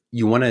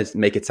you want to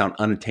make it sound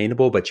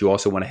unattainable, but you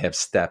also want to have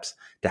steps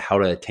to how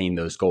to attain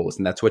those goals.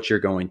 And that's what you're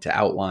going to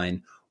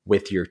outline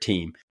with your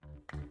team.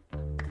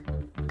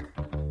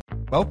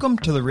 Welcome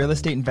to the Real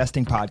Estate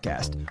Investing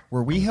Podcast,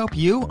 where we help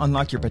you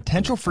unlock your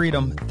potential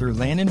freedom through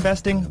land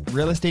investing,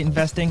 real estate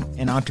investing,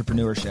 and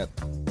entrepreneurship.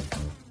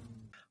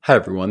 Hi,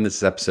 everyone. This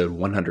is episode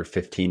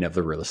 115 of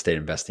the Real Estate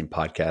Investing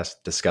Podcast,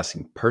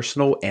 discussing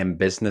personal and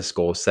business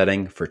goal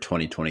setting for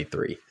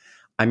 2023.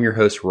 I'm your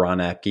host, Ron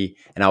Apke,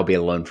 and I'll be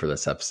alone for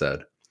this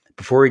episode.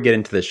 Before we get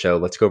into the show,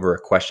 let's go over a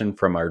question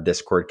from our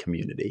Discord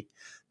community.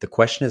 The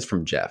question is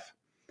from Jeff.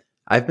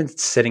 I've been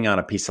sitting on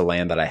a piece of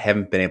land that I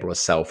haven't been able to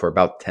sell for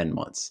about 10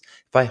 months.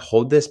 If I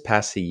hold this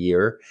past a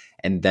year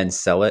and then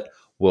sell it,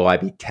 will I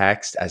be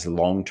taxed as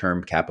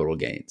long-term capital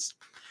gains?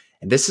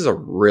 And this is a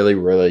really,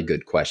 really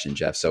good question,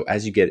 Jeff. So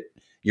as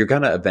you're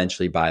going to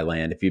eventually buy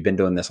land. If you've been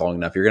doing this long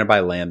enough, you're going to buy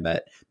land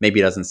that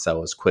maybe doesn't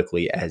sell as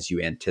quickly as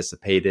you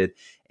anticipated,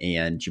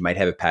 and you might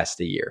have it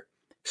past a year.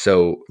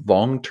 So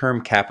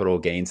long-term capital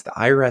gains, the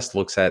IRS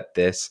looks at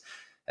this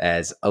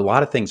as a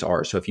lot of things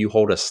are. So if you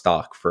hold a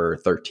stock for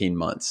 13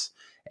 months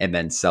and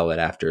then sell it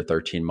after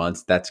 13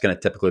 months, that's going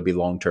to typically be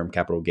long-term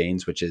capital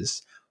gains, which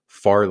is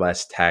far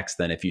less tax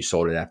than if you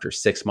sold it after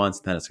 6 months.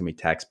 Then it's going to be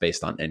taxed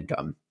based on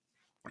income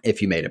if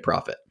you made a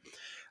profit.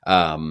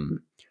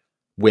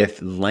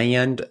 With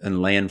land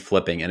and land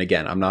flipping, and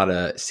again, I'm not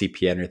a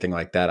CPA or anything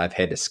like that. I've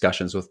had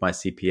discussions with my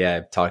CPA.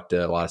 I've talked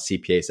to a lot of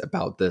CPAs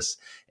about this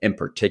in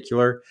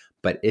particular.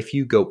 But if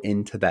you go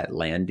into that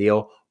land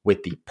deal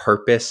with the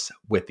purpose,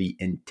 with the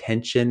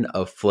intention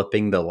of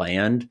flipping the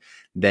land,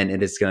 then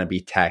it is going to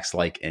be taxed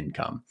like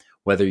income.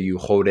 Whether you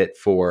hold it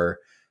for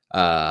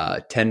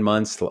 10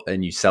 months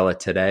and you sell it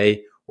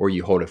today, or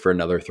you hold it for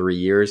another 3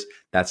 years,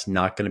 that's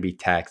not going to be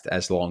taxed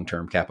as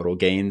long-term capital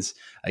gains.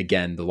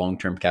 Again, the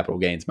long-term capital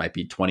gains might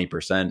be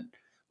 20%,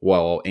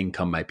 while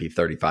income might be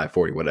 35,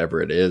 40,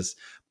 whatever it is.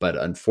 But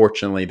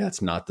unfortunately,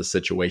 that's not the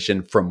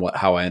situation from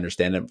how I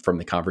understand it from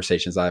the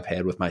conversations I've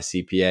had with my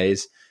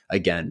CPAs.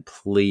 Again,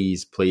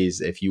 please,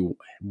 if you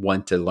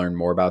want to learn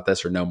more about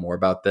this or know more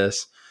about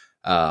this,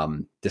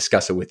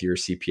 discuss it with your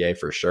CPA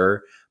for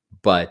sure.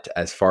 But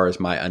as far as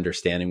my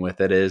understanding with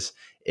it is,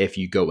 if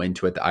you go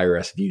into it, the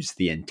IRS views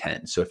the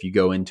intent. So if you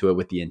go into it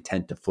with the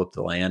intent to flip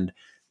the land,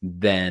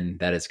 then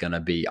that is going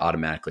to be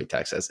automatically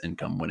taxed as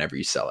income whenever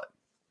you sell it.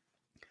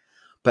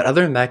 But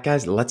other than that,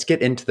 guys, let's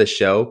get into the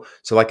show.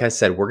 So like I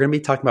said, we're going to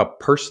be talking about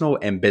personal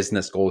and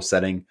business goal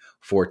setting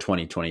for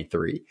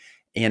 2023.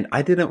 And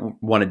I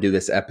didn't want to do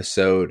this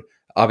episode.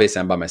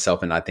 Obviously, I'm by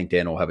myself, and I think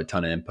Daniel will have a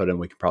ton of input, and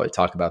we could probably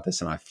talk about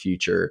this in a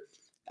future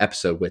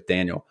episode with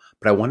Daniel.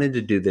 But I wanted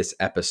to do this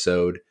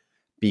episode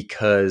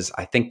because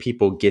I think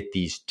people get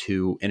these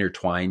two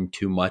intertwined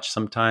too much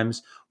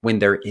sometimes,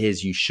 when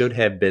you should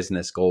have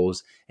business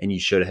goals and you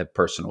should have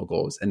personal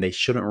goals, and they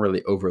shouldn't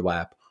really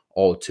overlap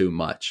all too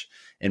much,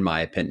 in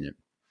my opinion.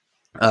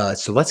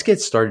 So let's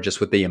get started just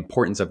with the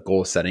importance of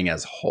goal setting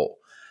as a whole.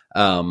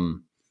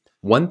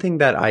 One thing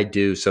that I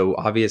do, so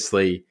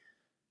obviously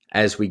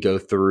as we go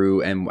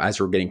through and as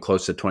we're getting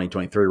close to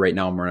 2023 right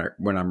now,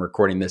 when I'm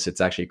recording this,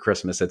 it's actually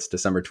Christmas. It's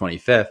December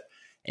 25th.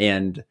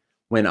 And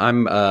when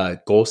I'm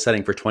goal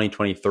setting for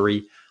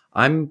 2023,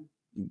 I'm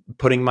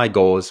putting my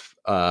goals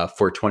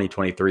for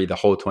 2023, the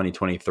whole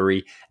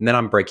 2023, and then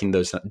I'm breaking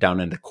those down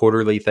into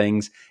quarterly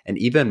things and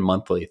even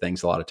monthly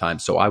things a lot of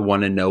times. So I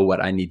want to know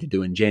what I need to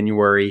do in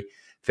January,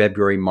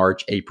 February,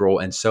 March, April,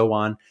 and so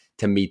on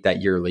to meet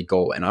that yearly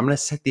goal. And I'm going to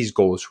set these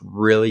goals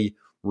really,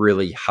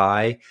 really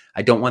high.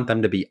 I don't want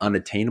them to be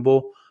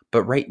unattainable,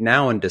 but right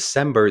now in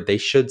December, they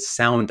should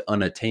sound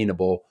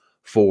unattainable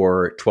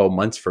for 12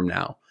 months from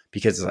now,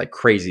 because it's like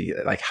crazy,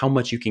 like how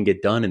much you can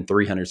get done in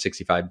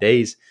 365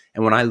 days.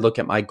 And when I look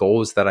at my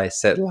goals that I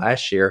set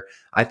last year,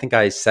 I think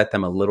I set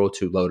them a little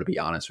too low, to be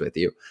honest with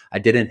you. I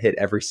didn't hit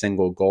every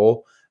single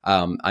goal.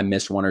 I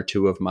missed one or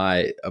two of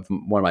one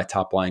of my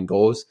top line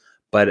goals,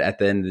 but at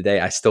the end of the day,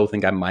 I still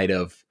think I might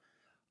have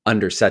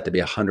underset, to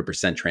be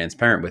 100%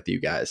 transparent with you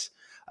guys.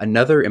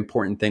 Another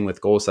important thing with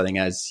goal setting,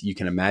 as you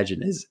can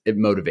imagine, is it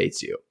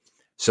motivates you.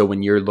 So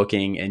when you're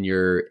looking and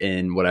you're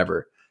in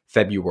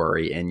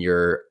February and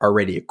you're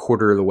already a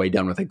quarter of the way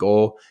done with a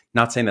goal,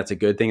 not saying that's a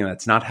good thing, and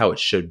that's not how it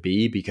should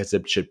be, because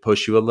it should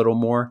push you a little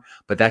more,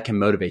 but that can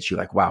motivate you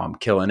like, wow, I'm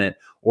killing it.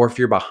 Or if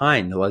you're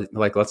behind,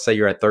 like let's say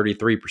you're at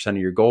 33% of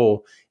your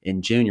goal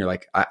in June, you're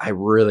like, I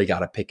really got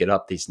to pick it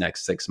up these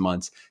next 6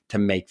 months to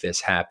make this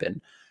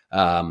happen.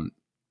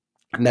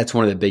 And that's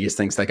one of the biggest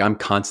things. Like I'm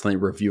constantly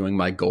reviewing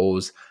my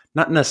goals,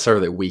 not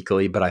necessarily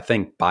weekly, but I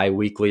think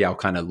bi-weekly, I'll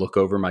kind of look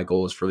over my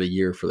goals for the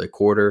year, for the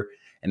quarter,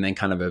 and then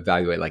kind of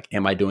evaluate, like,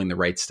 am I doing the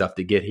right stuff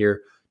to get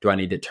here? Do I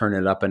need to turn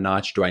it up a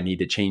notch? Do I need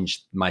to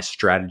change my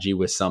strategy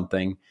with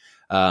something?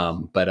 I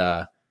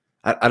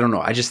don't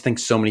know. I just think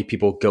so many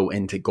people go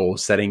into goal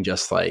setting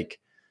just like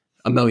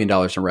 $1 million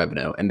in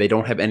revenue, and they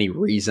don't have any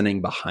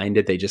reasoning behind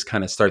it. They just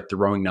kind of start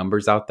throwing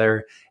numbers out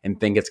there and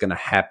think it's going to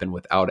happen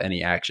without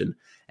any action.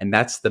 And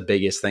that's the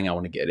biggest thing I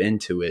want to get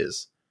into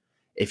is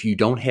if you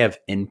don't have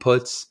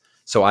inputs.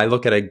 So I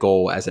look at a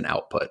goal as an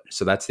output.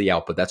 So that's the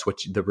output. That's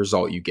the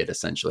result you get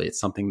essentially. It's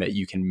something that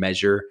you can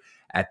measure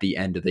at the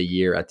end of the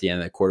year, at the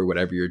end of the quarter,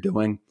 whatever you're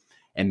doing.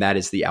 And that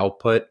is the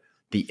output.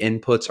 The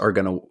inputs are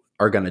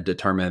going to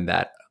determine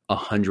that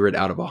 100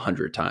 out of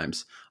 100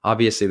 times.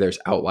 Obviously, there's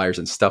outliers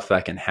and stuff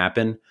that can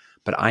happen.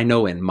 But I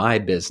know in my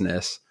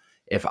business,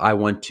 if I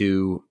want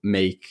to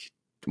make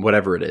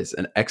whatever it is,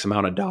 an X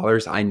amount of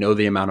dollars, I know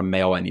the amount of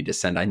mail I need to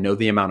send. I know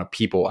the amount of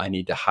people I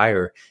need to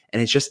hire. And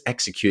it's just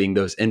executing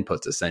those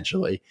inputs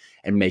essentially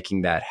and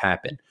making that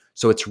happen.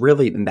 So it's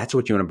really, and that's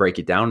what you want to break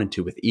it down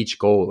into with each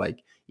goal.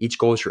 Like each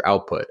goal is your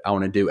output. I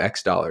want to do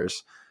X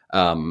dollars.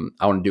 I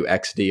want to do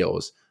X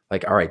deals.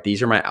 Like, all right,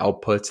 these are my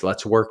outputs.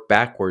 Let's work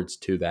backwards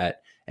to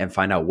that and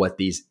find out what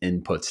these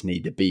inputs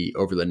need to be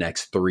over the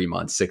next 3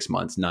 months, 6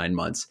 months, 9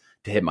 months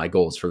to hit my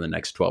goals for the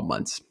next 12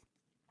 months.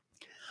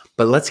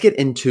 But let's get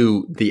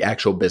into the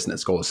actual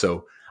business goals.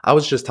 So I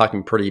was just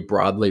talking pretty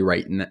broadly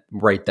right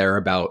there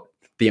about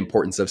the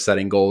importance of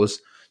setting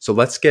goals. So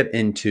let's get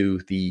into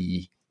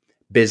the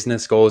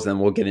business goals and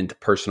we'll get into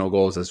personal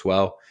goals as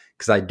well.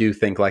 Because I do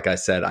think, like I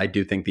said, I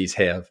do think these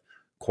have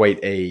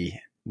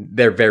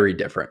they're very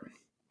different.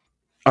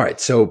 All right,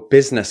 so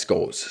business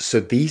goals. So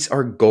these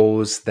are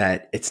goals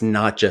that it's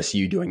not just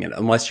you doing it,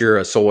 unless you're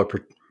a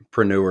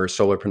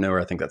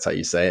solopreneur, I think that's how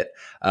you say it.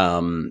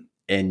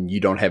 And you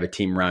don't have a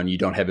team around, you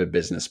don't have a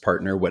business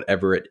partner,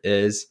 whatever it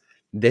is.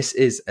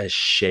 These are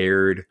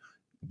shared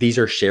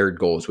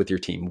goals with your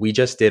team. We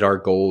just did our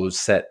goals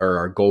set or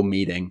our goal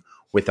meeting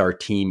with our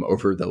team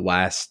over the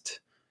last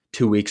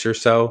 2 weeks or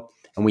so.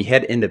 And we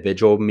had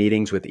individual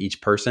meetings with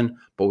each person,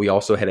 but we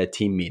also had a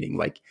team meeting.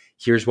 Like,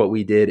 here's what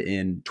we did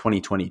in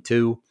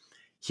 2022.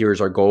 Here's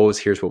our goals.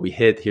 Here's what we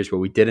hit. Here's what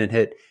we didn't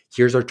hit.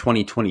 Here's our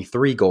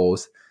 2023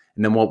 goals.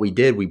 And then what we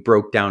did, we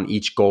broke down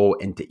each goal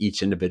into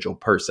each individual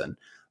person.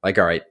 Like,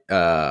 all right,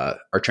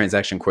 our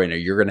transaction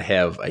coordinator, you're going to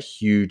have a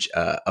huge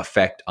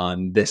effect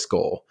on this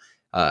goal.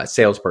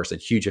 Salesperson,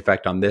 huge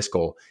effect on this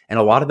goal. And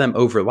a lot of them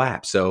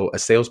overlap. So a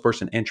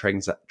salesperson and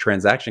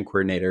transaction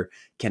coordinator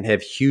can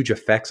have huge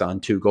effects on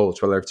two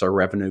goals, whether it's our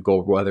revenue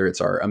goal, whether it's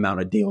our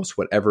amount of deals,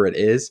 whatever it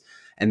is.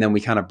 And then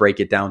we kind of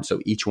break it down. So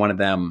each one of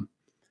them,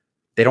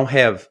 they don't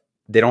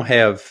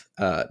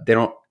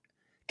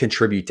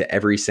contribute to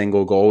every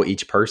single goal,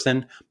 each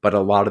person, but a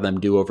lot of them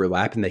do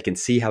overlap and they can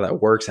see how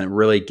that works. And it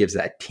really gives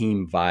that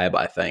team vibe,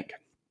 I think.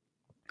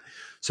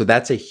 So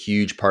that's a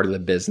huge part of the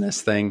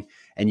business thing.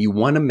 And you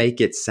want to make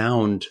it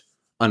sound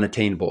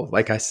unattainable.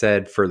 Like I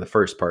said, for the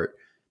first part,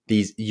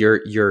 you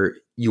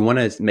want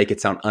to make it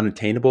sound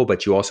unattainable,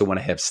 but you also want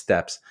to have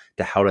steps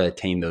to how to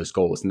attain those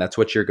goals. And that's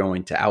what you're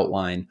going to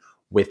outline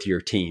with your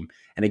team.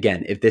 And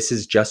again, if this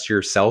is just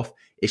yourself,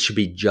 it should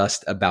be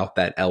just about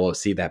that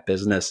LLC, that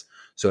business.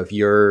 So if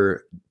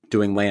you're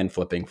doing land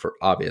flipping, for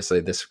obviously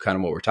this is kind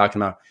of what we're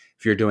talking about.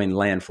 If you're doing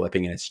land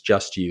flipping and it's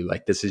just you,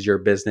 like this is your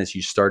business,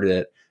 you started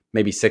it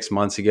maybe 6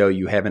 months ago,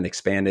 you haven't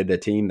expanded a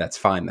team, that's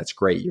fine. That's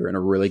great. You're in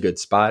a really good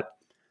spot.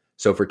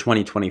 So for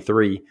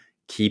 2023,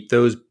 keep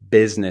those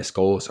business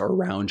goals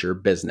around your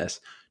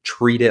business.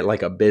 Treat it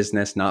like a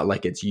business, not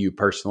like it's you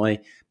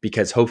personally,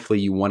 because hopefully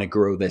you want to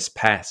grow this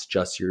past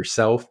just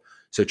yourself.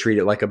 So treat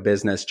it like a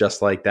business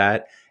just like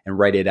that and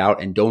write it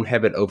out and don't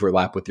have it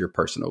overlap with your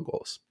personal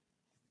goals.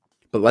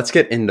 But let's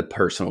get into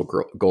personal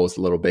goals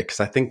a little bit, because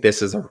I think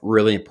this is a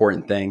really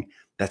important thing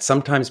that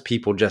sometimes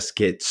people just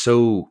get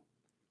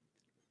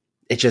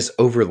it just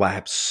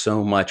overlaps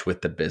so much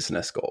with the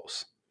business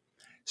goals.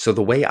 So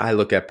the way I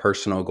look at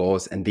personal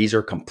goals, and these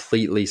are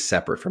completely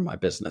separate from my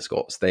business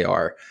goals, they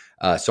are.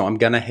 So I'm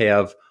going to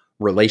have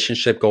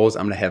relationship goals.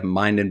 I'm going to have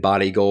mind and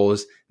body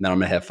goals. And then I'm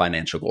going to have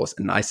financial goals.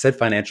 And I said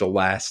financial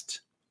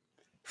last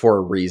for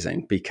a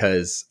reason,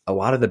 because a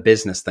lot of the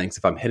business things,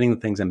 if I'm hitting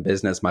the things in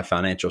business, my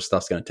financial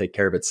stuff's going to take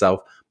care of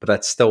itself, but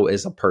that still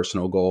is a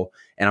personal goal.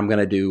 And I'm going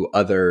to do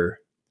other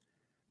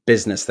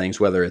business things,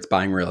 whether it's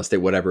buying real estate,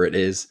 whatever it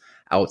is,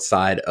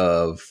 outside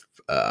of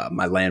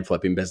my land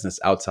flipping business,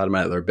 outside of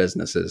my other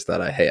businesses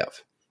that I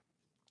have.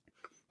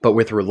 But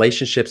with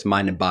relationships,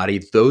 mind and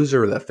body, those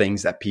are the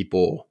things that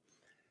people,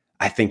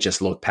 I think,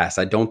 just look past.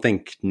 I don't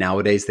think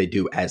nowadays they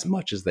do as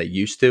much as they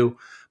used to,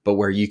 but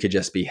where you could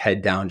just be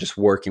head down, just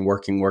working,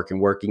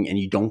 and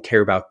you don't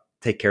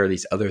take care of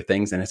these other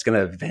things, and it's going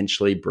to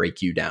eventually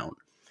break you down,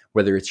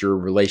 whether it's your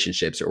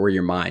relationships or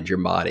your mind, your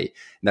body.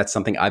 And that's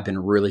something I've been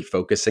really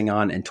focusing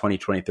on in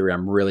 2023.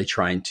 I'm really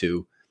trying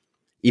to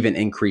even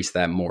increase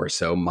that more.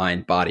 So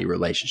mind, body,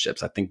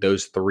 relationships. I think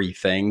those three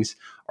things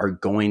are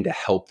going to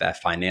help that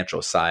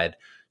financial side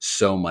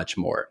so much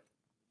more.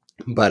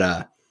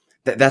 But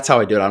that's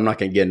how I do it. I'm not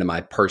going to get into my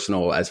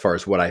personal, as far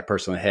as what I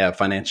personally have.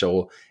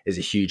 Financial is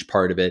a huge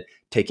part of it.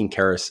 Taking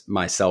care of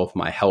myself,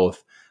 my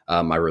health,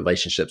 my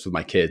relationships with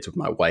my kids, with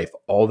my wife,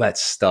 all that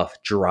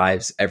stuff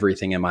drives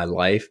everything in my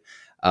life.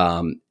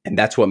 And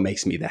that's what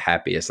makes me the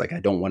happiest. Like, I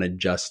don't want to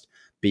just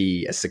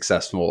be a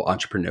successful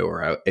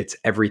entrepreneur. It's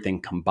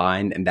everything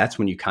combined. And that's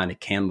when you kind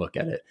of can look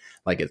at it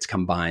like it's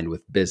combined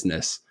with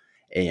business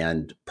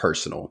and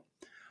personal.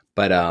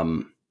 But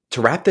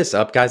to wrap this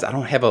up, guys, I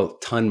don't have a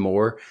ton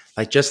more,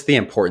 like just the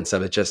importance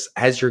of it. Just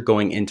as you're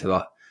going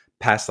into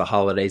past the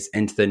holidays,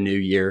 into the new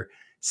year,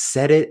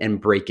 set it and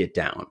break it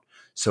down.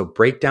 So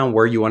break down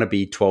where you want to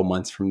be 12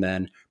 months from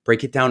then,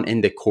 break it down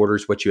into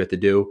quarters, what you have to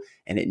do.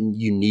 And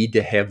you need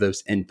to have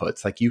those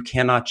inputs. Like you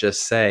cannot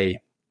just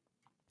say,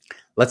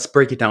 let's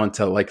break it down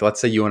to like, let's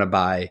say you want to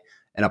buy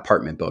an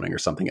apartment building or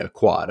something, a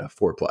quad, a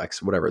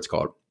fourplex, whatever it's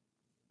called,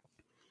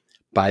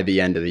 by the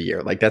end of the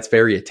year. Like that's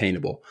very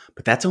attainable,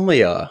 but that's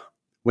only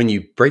when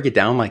you break it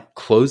down, like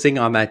closing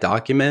on that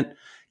document,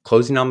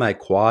 closing on that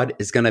quad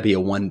is going to be a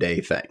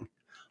 1-day thing.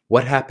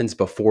 What happens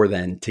before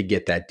then to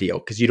get that deal?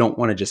 Because you don't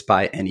want to just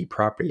buy any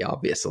property,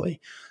 obviously.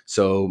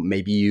 So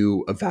maybe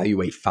you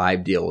evaluate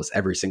 5 deals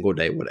every single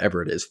day,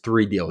 whatever it is,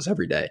 3 deals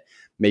every day.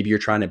 Maybe you're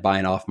trying to buy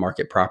an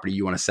off-market property.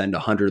 You want to send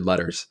 100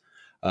 letters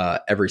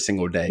every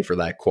single day for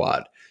that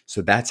quad.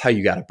 So that's how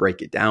you got to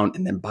break it down.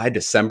 And then by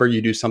December,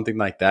 you do something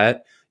like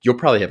that. You'll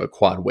probably have a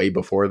quad way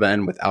before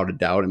then, without a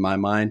doubt in my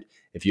mind,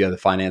 if you have the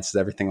finances,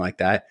 everything like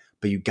that.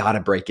 But you got to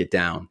break it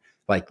down.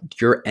 Like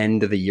your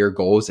end of the year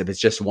goals, if it's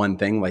just one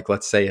thing, like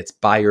let's say it's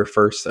buy your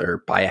first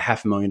or buy a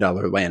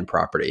 $500,000 land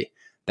property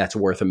that's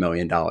worth $1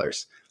 million.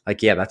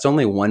 Like, yeah, that's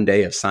only 1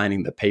 day of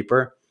signing the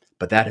paper,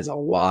 but that is a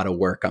lot of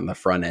work on the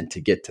front end to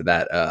get to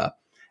that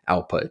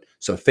output.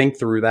 So think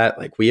through that.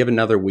 Like we have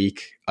another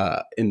week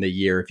in the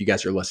year. If you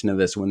guys are listening to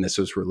this when this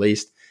was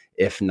released,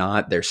 if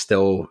not, there's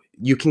still,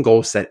 you can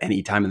goal set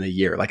any time in the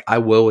year. Like I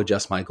will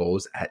adjust my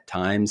goals at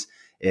times.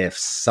 If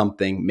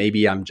something,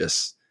 maybe I'm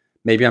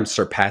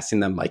surpassing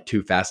them like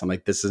too fast. I'm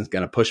like, this isn't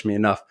going to push me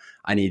enough.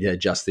 I need to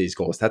adjust these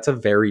goals. That's a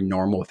very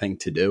normal thing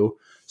to do.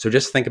 So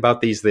just think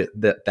about these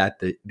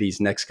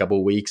next couple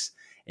of weeks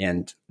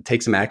and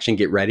take some action,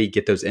 get ready,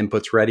 get those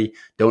inputs ready.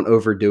 Don't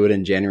overdo it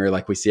in January.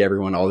 Like we see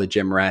everyone, all the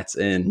gym rats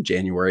in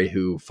January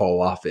who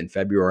fall off in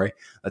February.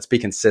 Let's be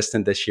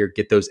consistent this year,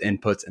 get those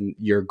inputs, and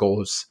your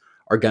goals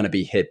are going to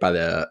be hit by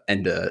the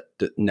end of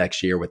the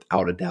next year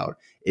without a doubt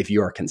if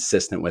you are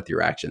consistent with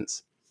your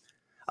actions.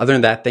 Other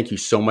than that, thank you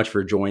so much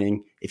for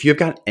joining. If you have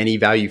got any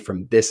value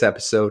from this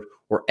episode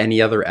or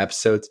any other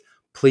episodes,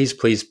 please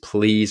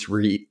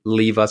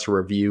leave us a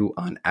review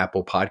on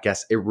Apple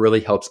Podcasts. It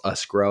really helps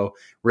us grow,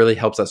 really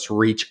helps us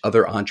reach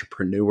other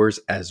entrepreneurs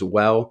as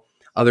well.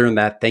 Other than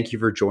that, thank you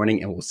for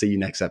joining, and we'll see you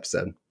next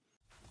episode.